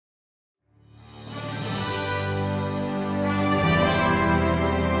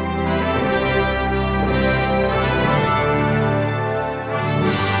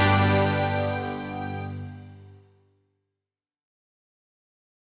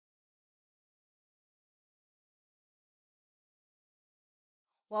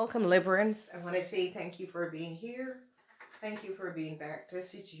Welcome, Librans. I want to say thank you for being here. Thank you for being back.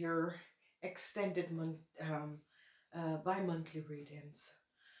 This is your extended bi-monthly readings.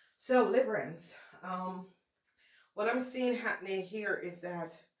 So, Librans, what I'm seeing happening here is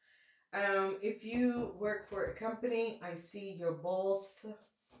that if you work for a company, I see your boss,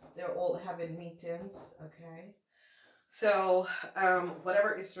 they're all having meetings, okay? So,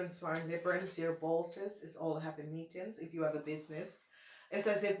 whatever is transpiring, Librans, your bosses is all having meetings. If you have a business, it's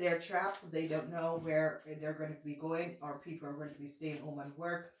as if they're trapped. They don't know where they're going to be going, or people are going to be staying home and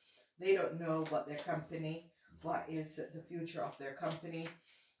work. They don't know what is the future of their company.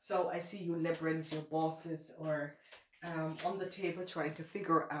 So I see you Librans, your bosses, are on the table trying to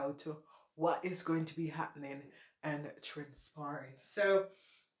figure out what is going to be happening and transpiring. So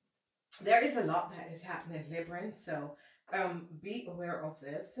there is a lot that is happening, Librans. So be aware of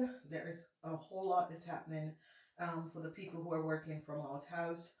this. There is a whole lot is happening for the people who are working from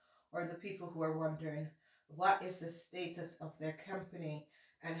outhouse, or the people who are wondering what is the status of their company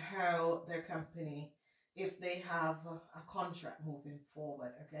and how their company, if they have a contract moving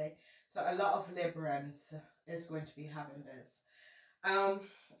forward. Okay, so a lot of Librans is going to be having this.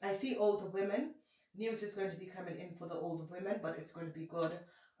 I see older women. News is going to be coming in for the older women, but it's going to be good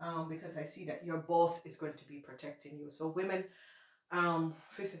because I see that your boss is going to be protecting you. So women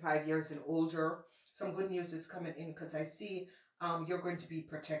 55 years and older, some good news is coming in because I see you're going to be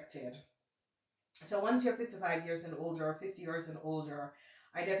protected. So once you're 55 years and older, or 50 years and older,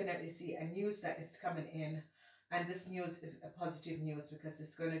 I definitely see a news that is coming in. And this news is a positive news because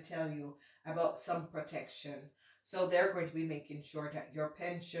it's going to tell you about some protection. So they're going to be making sure that your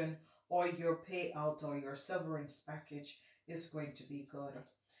pension or your payout or your severance package is going to be good.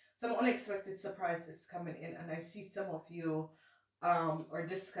 Some unexpected surprise is coming in, and I see some of you are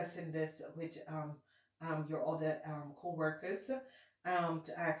discussing this with your other co-workers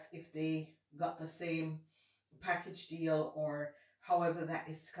to ask if they got the same package deal or however that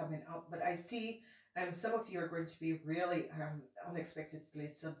is coming up. But I see some of you are going to be really unexpectedly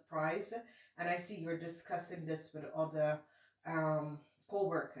surprised, and I see you're discussing this with other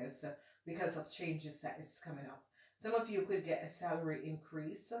co-workers because of changes that is coming up. Some of you could get a salary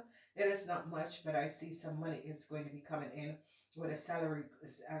increase. It is not much, but I see some money is going to be coming in with a salary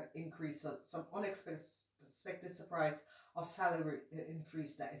increase. So some unexpected surprise of salary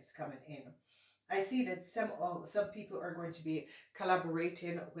increase that is coming in. I see that some people are going to be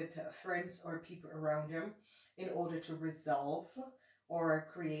collaborating with friends or people around them in order to resolve or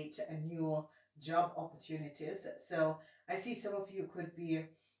create a new job opportunities. So I see some of you could be,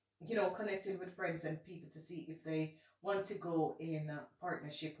 connecting with friends and people to see if they want to go in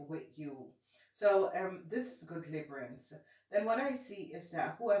partnership with you. So this is good, Librans. Then what I see is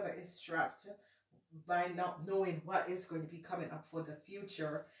that whoever is trapped by not knowing what is going to be coming up for the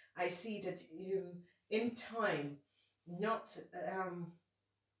future, I see that in time, not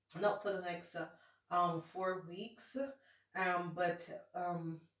for the next 4 weeks, but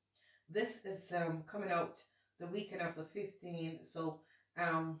this is coming out the weekend of the 15th. So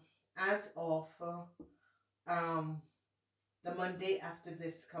as of the Monday after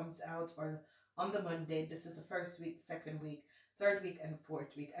this comes out, or on the Monday, this is the first week, second week, third week, and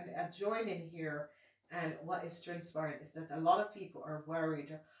fourth week. And joining here, and what is transpiring is that a lot of people are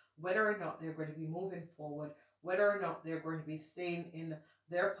worried whether or not they're going to be moving forward, whether or not they're going to be staying in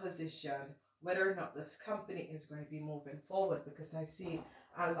their position, whether or not this company is going to be moving forward, because I see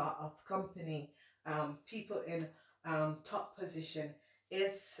a lot of company people in top position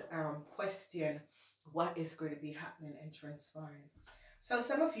is question what is going to be happening and transpiring. So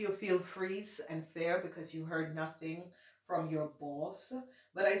some of you feel freeze and fear because you heard nothing from your boss,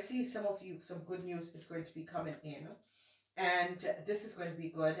 but I see some of you, some good news is going to be coming in, and this is going to be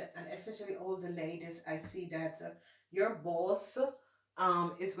good. And especially all the ladies, I see that your boss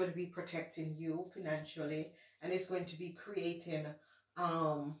is going to be protecting you financially, and is going to be creating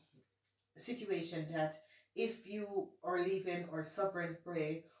a situation that if you are leaving or suffering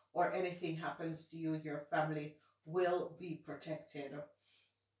prey or anything happens to you, your family will be protected.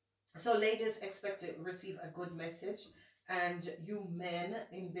 So ladies, expect to receive a good message, and you men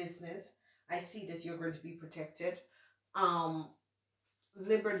in business, I see that you're going to be protected.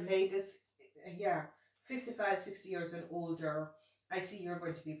 Libra ladies, yeah, 55, 60 years and older, I see you're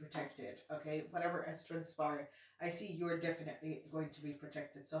going to be protected, okay? Whatever has transpired, I see you're definitely going to be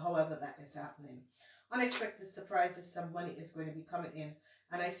protected. So however that is happening. Unexpected surprises, some money is going to be coming in.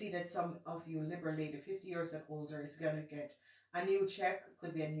 And I see that some of you Libra lady, 50 years and older, is going to get a new check.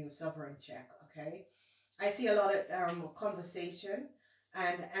 Could be a new sovereign check, okay? I see a lot of conversation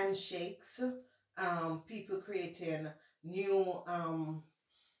and handshakes, people creating new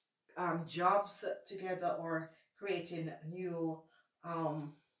jobs together or creating new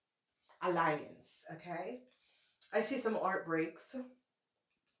um, alliance. Okay, I see some art breaks.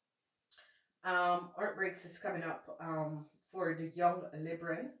 Art breaks is coming up for the young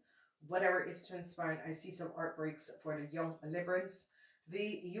Libran. Whatever is transpiring, I see some art breaks for the young Librans.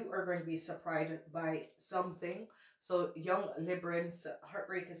 You are going to be surprised by something. So young Librans,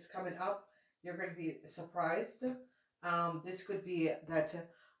 heartbreak is coming up. You're going to be surprised. This could be that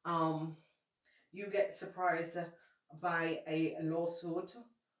um, you get surprised by a lawsuit.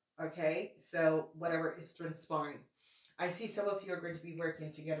 Okay, so whatever is transpiring. I see some of you are going to be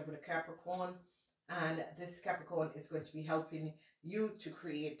working together with a Capricorn, and this Capricorn is going to be helping you to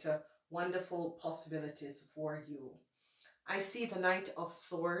create wonderful possibilities for you. I see the Knight of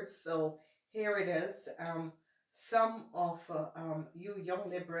Swords, so here it is. Some of you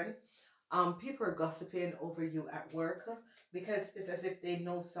young Libran, people are gossiping over you at work because it's as if they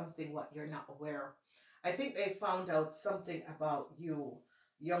know something what you're not aware. I think they found out something about you,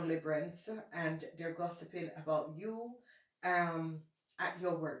 young Librans, and they're gossiping about you at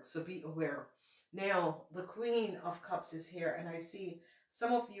your work, so be aware. Now, the Queen of Cups is here, and I see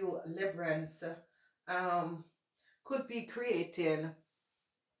some of you Librans could be creating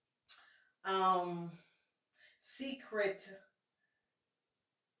um, secret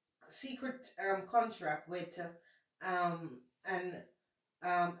contract with an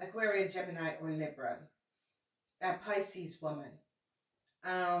Aquarian, Gemini, or Libra, a Pisces woman.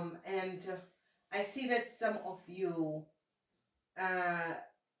 And I see that some of you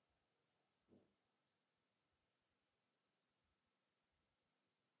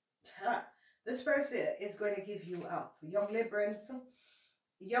this person is going to give you up. Young Librans,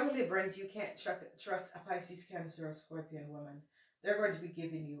 you can't trust a Pisces, Cancer, or Scorpion woman. They're going to be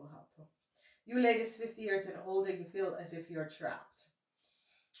giving you up. You ladies 50 years and older, you feel as if you're trapped.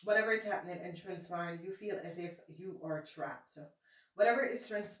 Whatever is happening and transpiring, you feel as if you are trapped. Whatever is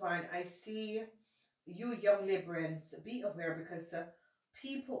transpiring, I see you young Librans, be aware because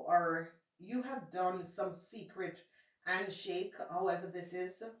people are, you have done some secret handshake, however this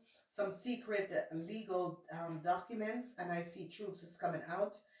is, some secret legal documents, and I see truth is coming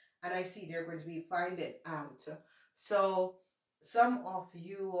out, and I see they're going to be finding out. So some of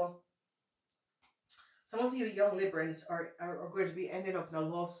you young Librans are going to be ending up in a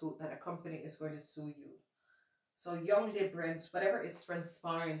lawsuit that a company is going to sue you. So young Librans, whatever is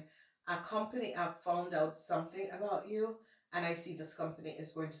transpiring, a company have found out something about you, and I see this company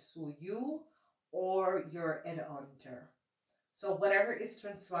is going to sue you or your headhunter. So whatever is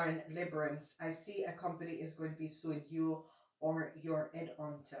transpiring, Librans, I see a company is going to be suing you or your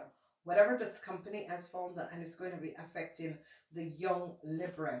headhunter. Whatever this company has found out, and it's going to be affecting the young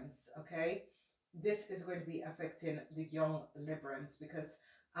Librans, okay? This is going to be affecting the young Librans because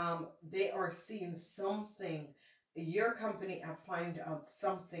they are seeing something. Your company have find out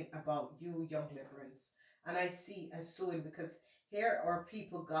something about you, young Librans. And I see a suing because here are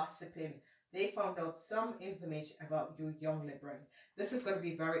people gossiping. They found out some information about you, young Libran. This is going to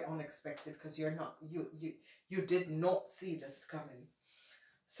be very unexpected because you did not see this coming.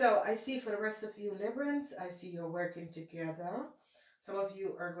 So I see for the rest of you Librans, I see you're working together. Some of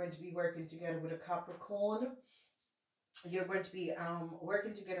you are going to be working together with a Capricorn. You're going to be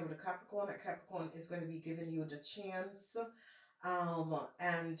working together with a Capricorn. A Capricorn is going to be giving you the chance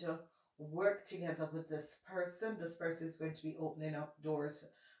and work together with this person. This person is going to be opening up doors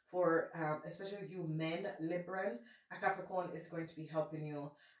for, especially you men, Libran. A Capricorn is going to be helping you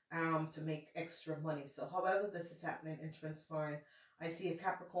to make extra money. So however this is happening and transpiring, I see a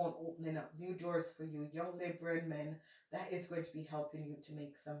Capricorn opening up new doors for you, young Libran men, that is going to be helping you to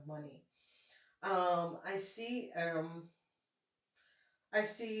make some money. I see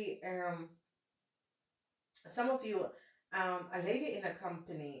some of you, a lady in a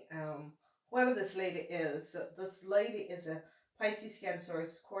company, whoever this lady is a Pisces, Cancer, or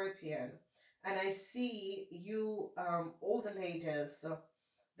Scorpion. And I see you older ladies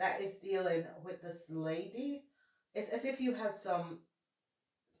that is dealing with this lady. It's as if you have some,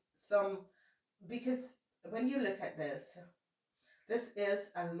 because when you look at this, this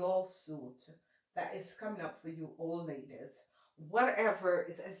is a lawsuit that is coming up for you old ladies. Whatever,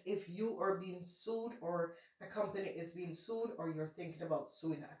 is as if you are being sued or a company is being sued or you're thinking about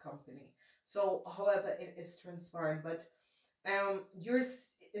suing a company. So however it is transpiring, but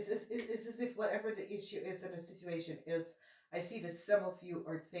yours is as if whatever the issue is and the situation is, I see that some of you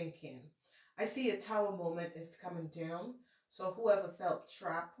are thinking. I see a tower moment is coming down. So whoever felt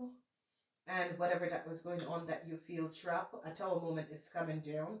trapped and whatever that was going on that you feel trapped, a tower moment is coming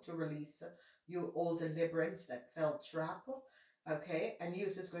down to release you older Librans that felt trapped. Okay, and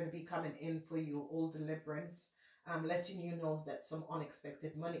news is going to be coming in for you, old deliverance, letting you know that some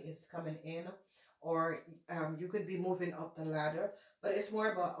unexpected money is coming in, or you could be moving up the ladder, but it's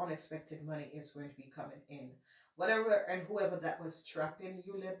more about unexpected money is going to be coming in. Whatever and whoever that was trapping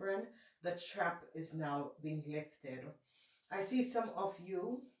you, Libran, the trap is now being lifted. I see some of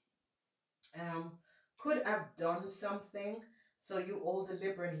you um, could have done something. So you old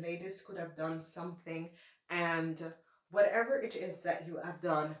Libran ladies could have done something, and whatever it is that you have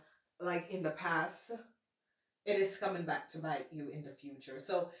done, like in the past, it is coming back to bite you in the future.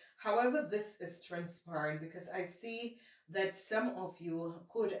 So however this is transpiring, because I see that some of you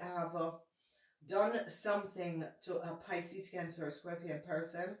could have done something to a Pisces, Cancer, or Scorpion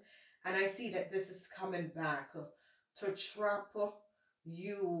person, and I see that this is coming back to trap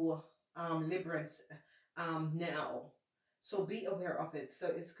you, Librans, now. So be aware of it. So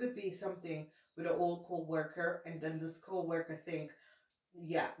it could be something with an old co-worker, and then this co-worker think,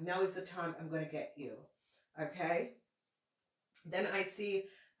 yeah, now is the time I'm going to get you. Okay. Then I see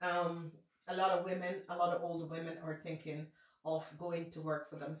a lot of women, a lot of older women are thinking of going to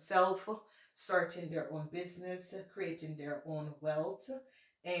work for themselves, starting their own business, creating their own wealth.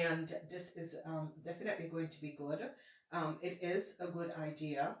 And this is definitely going to be good. It is a good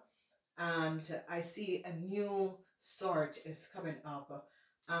idea. And I see a new start is coming up,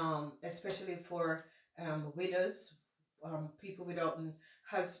 especially for widows, people without a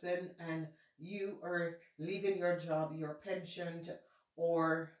husband, and you are leaving your job, you're pensioned,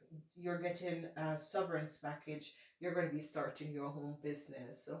 or you're getting a severance package, you're going to be starting your own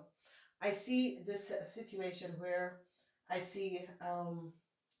business. So I see this situation where I see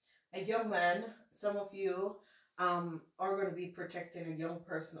a young man. Some of you are going to be protecting a young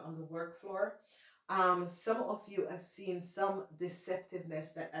person on the work floor. Some of you have seen some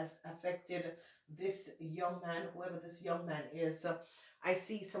deceptiveness that has affected this young man, whoever this young man is. I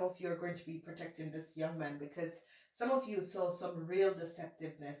see some of you are going to be protecting this young man because some of you saw some real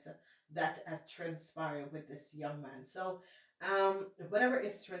deceptiveness that has transpired with this young man. So whatever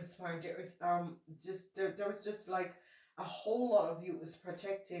is transpiring, there is there was just like a whole lot of you is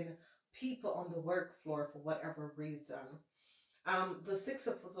protecting people on the work floor for whatever reason. The Six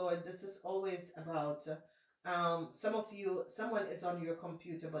of Swords, this is always about some of you, someone is on your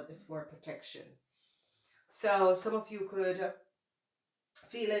computer, but it's for protection. So some of you could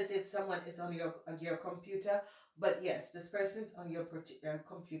feel as if someone is on your computer, but yes, this person's on your computer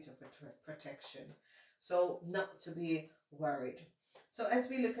for protection. So not to be worried. So as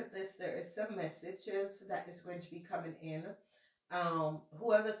we look at this, there is some messages that is going to be coming in.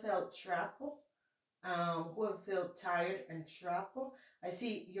 Whoever felt trapped, whoever felt tired and trapped, I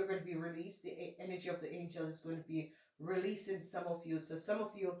see you're going to be released. The energy of the angel is going to be releasing some of you. So some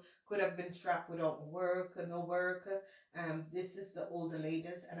of you could have been trapped without work, no work. This is the older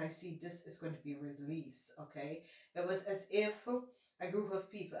ladies, and I see this is going to be released. Okay, it was as if a group of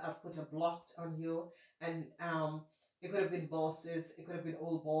people have put a block on you, and it could have been bosses, it could have been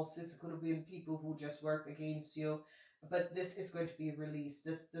old bosses, it could have been people who just work against you, but this is going to be released.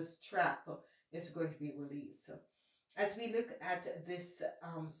 This trap is going to be released. As we look at this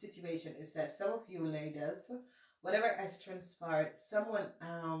situation, is that some of you ladies, whatever has transpired, someone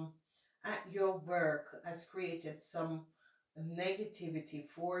at your work has created some negativity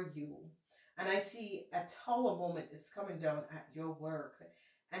for you. And I see a tower moment is coming down at your work,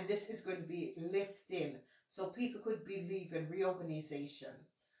 and this is going to be lifting. So people could be leaving reorganization.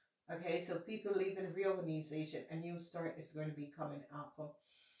 Okay, so people leaving reorganization, a new start is going to be coming up.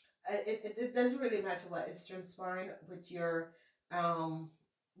 It doesn't really matter what is transpiring with your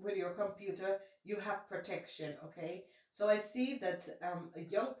computer. You have protection. Okay, so I see that a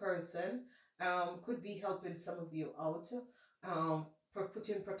young person could be helping some of you out, for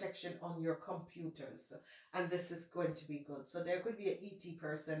putting protection on your computers, and this is going to be good. So there could be an ET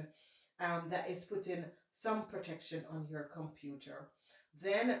person that is putting some protection on your computer.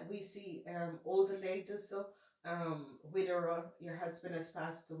 Then we see older ladies, so widower, your husband has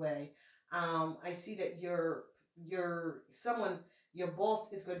passed away. I see that your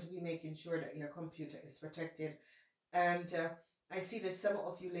boss is going to be making sure that your computer is protected, and I see that some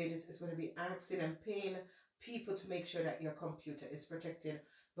of you ladies is going to be asking and paying people to make sure that your computer is protected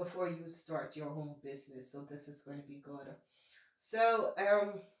before you start your home business. So this is going to be good. So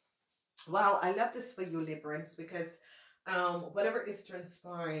wow, I love this for you, Librans, because whatever is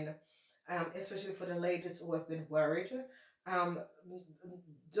transpiring, especially for the ladies who have been worried,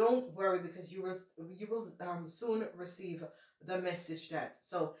 don't worry, because you will soon receive the message that,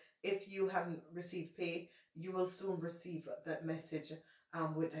 so if you haven't received pay, you will soon receive that message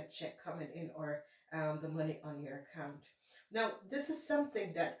with a check coming in, or the money on your account. Now, this is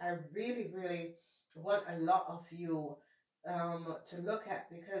something that I really, really want a lot of you to look at,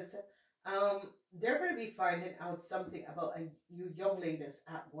 because they're going to be finding out something about you young ladies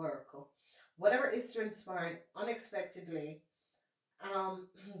at work. Whatever is transpiring unexpectedly, um,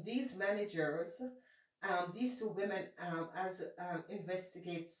 these managers, these two women, as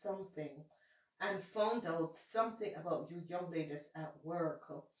investigate something and found out something about you young ladies at work,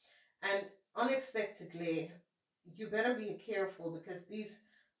 and unexpectedly, you better be careful, because these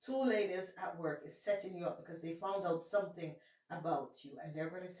two ladies at work is setting you up, because they found out something about you and they're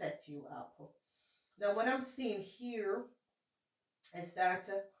going to set you up. Now, what I'm seeing here is that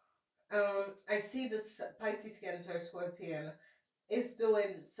I see this Pisces, Cancer, Scorpion is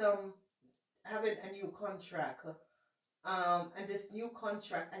doing some, having a new contract. And this new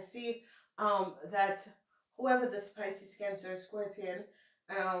contract, I see that whoever this Pisces, Cancer, Scorpion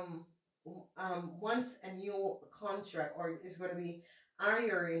um, wants a new contract, or is going to be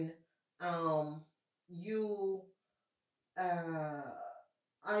hiring you, uh,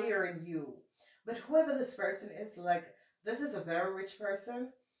 hiring you. But whoever this person is, like, this is a very rich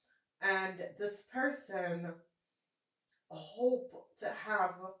person, and this person hope to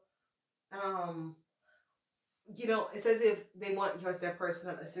have, um, it's as if they want you as their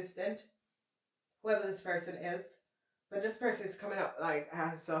personal assistant, whoever this person is. But this person is coming up like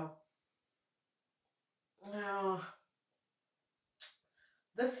as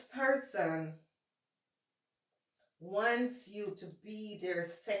this person wants you to be their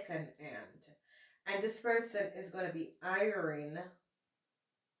second hand, and this person is going to be hiring,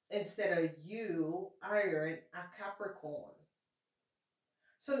 instead of you hiring, a Capricorn.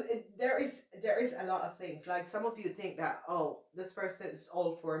 So there is a lot of things. Like, some of you think that, oh, this person is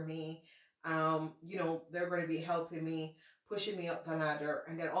all for me. They're going to be helping me, pushing me up the ladder,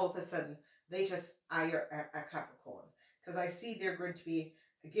 and then all of a sudden they just hire a Capricorn. Because I see they're going to be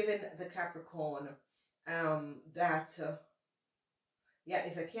giving the Capricorn that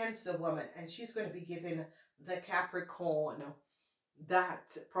is a Cancer woman, and she's going to be giving the Capricorn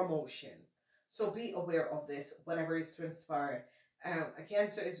that promotion. So be aware of this, whatever is transpiring. A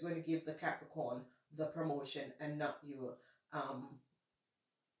Cancer is going to give the Capricorn the promotion, and not you,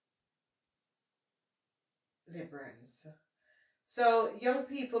 Librans. So young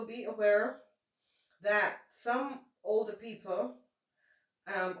people, be aware that some older people,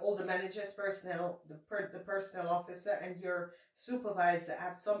 older managers, personnel, the personnel officer, and your supervisor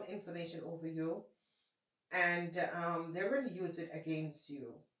have some information over you, and they're going to use it against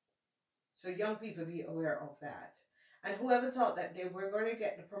you. So young people, be aware of that. And whoever thought that they were going to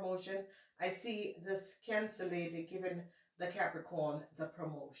get the promotion, I see this Cancer lady giving the Capricorn the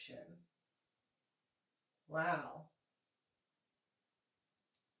promotion. Wow.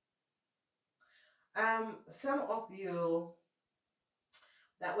 Some of you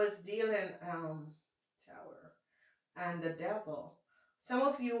that was dealing Tower and the Devil. Some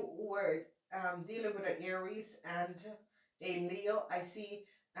of you were dealing with an Aries and a Leo. I see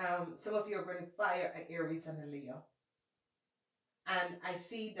some of you are going to fire an Aries and a Leo. And I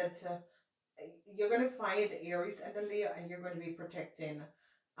see that you're going to fire the Aries and the Leo, and you're going to be protecting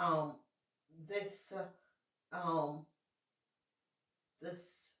this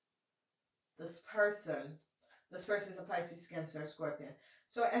this person. This person is a Pisces, Cancer, Scorpion.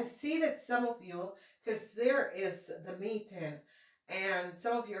 So I see that some of you, because there is the meeting, and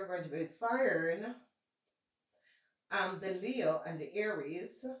some of you are going to be firing the Leo and the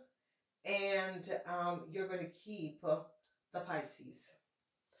Aries, and you're going to keep the Pisces.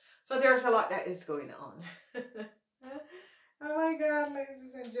 So there's a lot that is going on. Oh my God,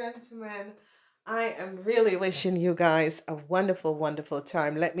 ladies and gentlemen. I am really wishing you guys a wonderful, wonderful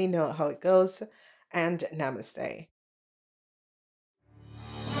time. Let me know how it goes, and namaste.